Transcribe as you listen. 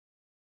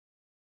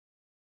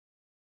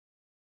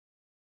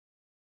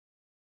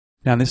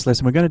Now in this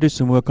lesson we're going to do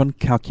some work on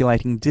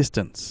calculating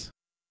distance.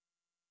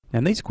 Now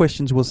in these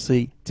questions we'll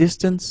see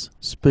distance,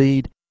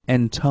 speed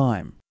and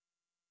time.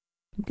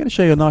 I'm going to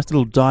show you a nice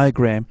little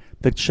diagram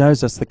that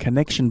shows us the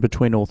connection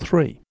between all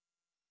three.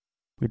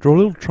 We draw a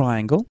little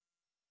triangle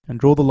and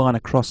draw the line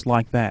across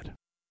like that.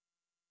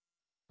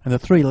 And the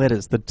three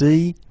letters, the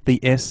D, the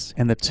S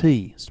and the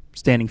T,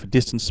 standing for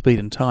distance, speed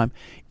and time,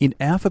 in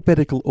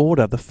alphabetical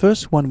order, the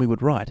first one we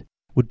would write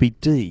would be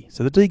D.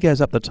 So the D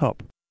goes up the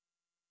top.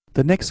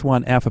 The next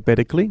one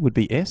alphabetically would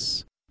be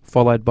S,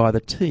 followed by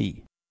the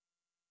T.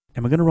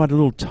 And we're going to write a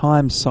little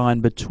time sign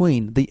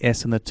between the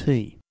S and the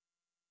T.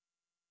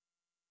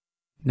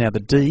 Now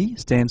the D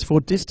stands for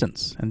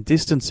distance, and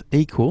distance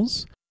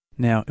equals,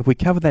 now if we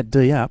cover that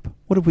D up,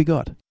 what have we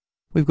got?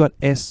 We've got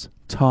S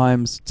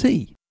times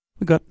T.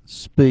 We've got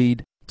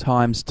speed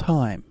times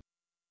time.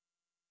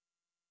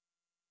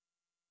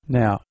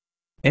 Now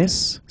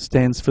S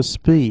stands for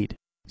speed,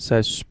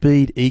 so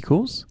speed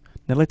equals,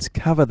 now let's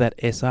cover that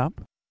S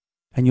up,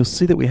 and you'll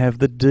see that we have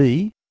the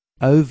D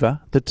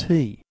over the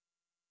T.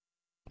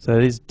 So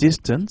it is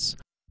distance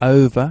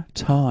over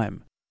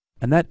time.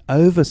 And that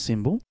over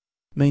symbol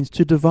means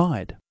to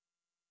divide.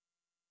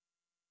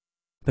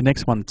 The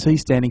next one, T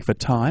standing for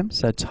time,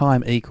 so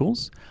time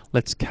equals,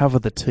 let's cover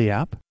the T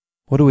up.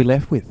 What are we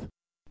left with?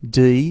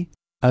 D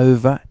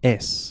over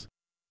S.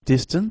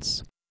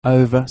 Distance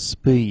over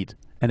speed.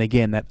 And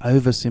again, that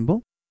over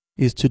symbol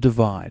is to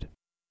divide.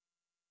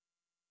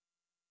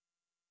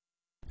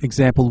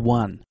 Example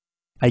 1.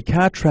 A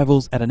car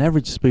travels at an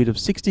average speed of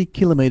 60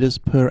 kilometers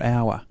per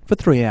hour for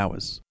 3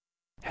 hours.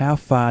 How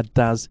far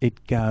does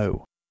it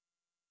go?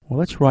 Well,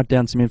 let's write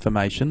down some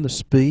information. The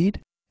speed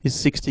is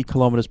 60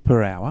 kilometers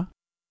per hour,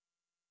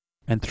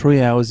 and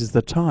 3 hours is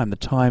the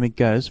time it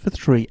goes for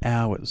 3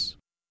 hours.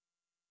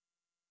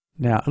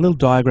 Now, a little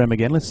diagram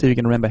again. Let's see if you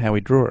can remember how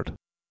we draw it.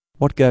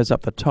 What goes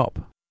up the top?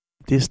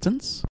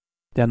 Distance.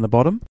 Down the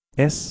bottom,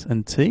 S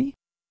and T.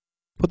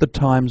 Put the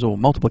times or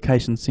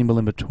multiplication symbol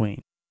in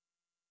between.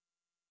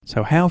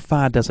 So how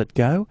far does it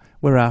go?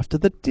 We're after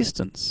the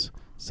distance.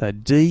 So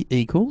D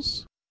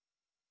equals,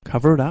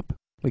 cover it up,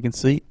 we can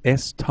see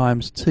S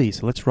times T.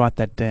 So let's write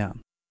that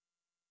down.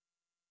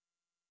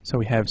 So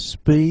we have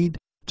speed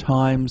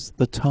times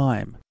the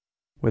time.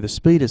 Where the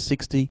speed is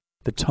 60,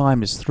 the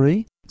time is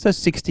 3, so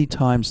 60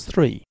 times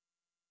 3.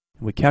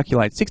 And we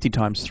calculate 60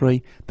 times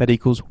 3, that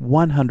equals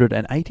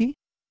 180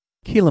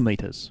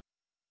 kilometers.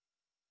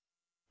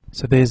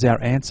 So there's our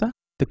answer.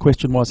 The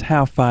question was,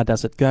 how far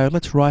does it go?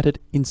 Let's write it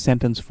in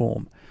sentence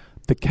form.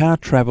 The car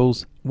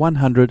travels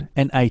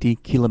 180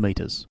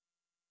 kilometers.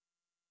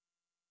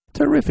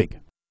 Terrific.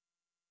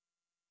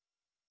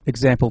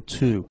 Example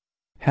 2.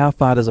 How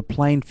far does a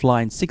plane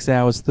fly in 6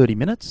 hours 30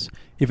 minutes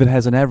if it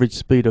has an average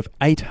speed of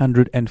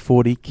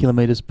 840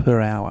 kilometers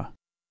per hour?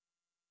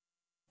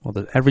 Well,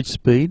 the average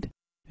speed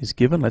is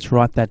given. Let's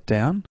write that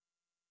down.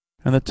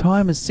 And the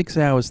time is 6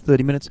 hours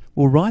 30 minutes.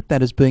 We'll write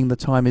that as being the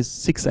time is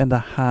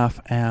 6.5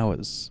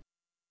 hours.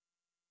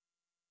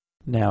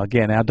 Now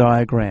again, our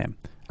diagram.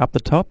 Up the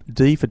top,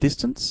 D for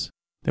distance,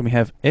 then we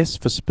have S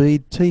for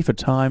speed, T for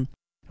time,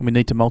 and we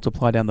need to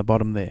multiply down the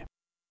bottom there.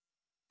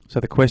 So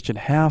the question,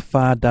 how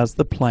far does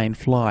the plane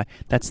fly?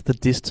 That's the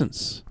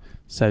distance.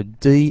 So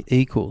D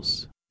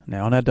equals,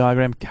 now on our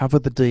diagram, cover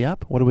the D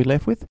up. What are we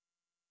left with?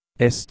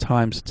 S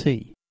times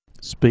T,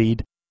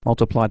 speed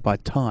multiplied by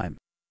time.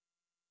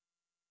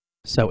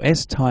 So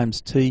S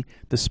times T,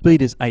 the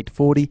speed is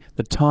 840,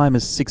 the time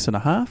is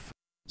 6.5.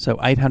 So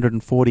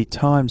 840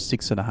 times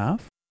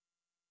 6.5.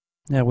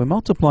 Now we're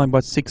multiplying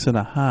by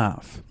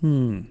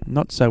 6.5.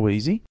 Not so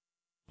easy.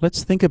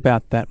 Let's think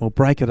about that. We'll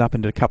break it up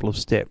into a couple of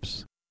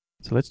steps.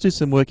 So let's do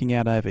some working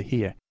out over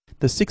here.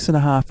 The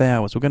 6.5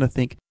 hours, we're going to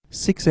think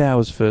 6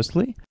 hours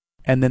firstly,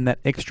 and then that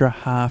extra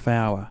half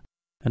hour.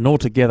 And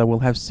altogether we'll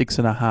have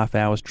 6.5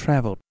 hours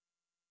travelled.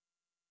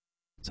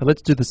 So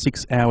let's do the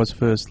 6 hours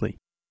firstly.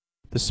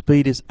 The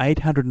speed is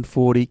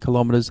 840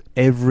 kilometers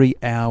every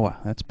hour.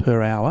 That's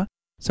per hour.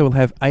 So we'll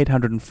have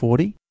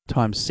 840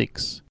 times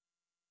 6.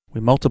 We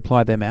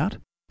multiply them out.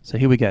 So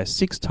here we go.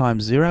 6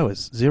 times 0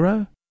 is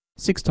 0.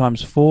 6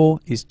 times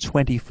 4 is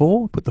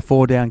 24. Put the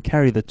 4 down,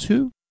 carry the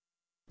 2.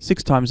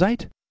 6 times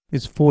 8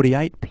 is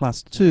 48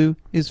 plus 2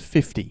 is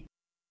 50.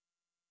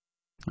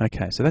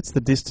 Okay, so that's the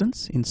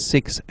distance in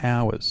 6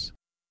 hours.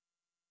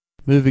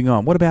 Moving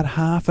on. What about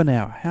half an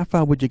hour? How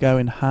far would you go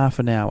in half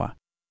an hour?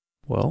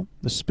 Well,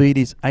 the speed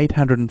is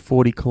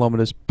 840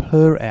 kilometers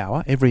per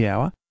hour, every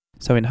hour.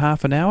 So in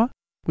half an hour,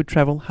 we'd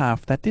travel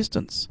half that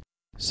distance.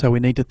 So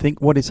we need to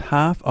think, what is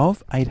half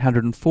of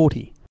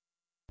 840?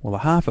 Well, the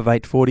half of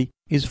 840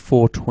 is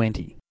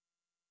 420.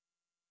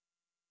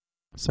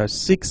 So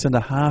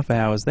 6.5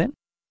 hours then.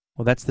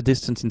 Well, that's the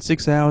distance in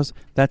 6 hours.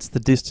 That's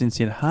the distance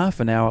in half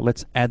an hour.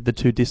 Let's add the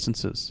two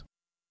distances.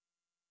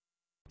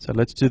 So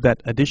let's do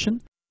that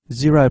addition.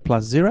 0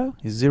 plus 0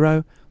 is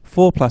 0.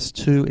 4 plus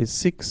 2 is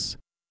 6.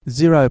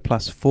 0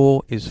 plus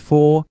 4 is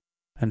 4.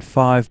 And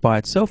 5 by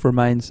itself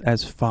remains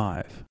as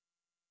 5.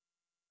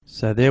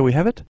 So there we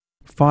have it,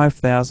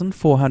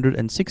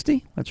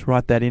 5,460. Let's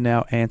write that in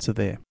our answer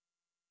there.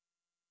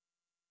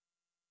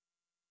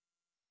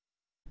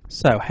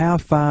 So how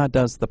far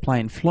does the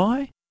plane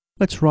fly?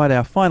 Let's write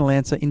our final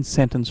answer in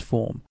sentence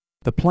form.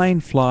 The plane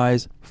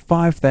flies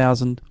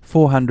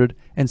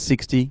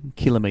 5,460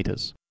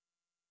 kilometres.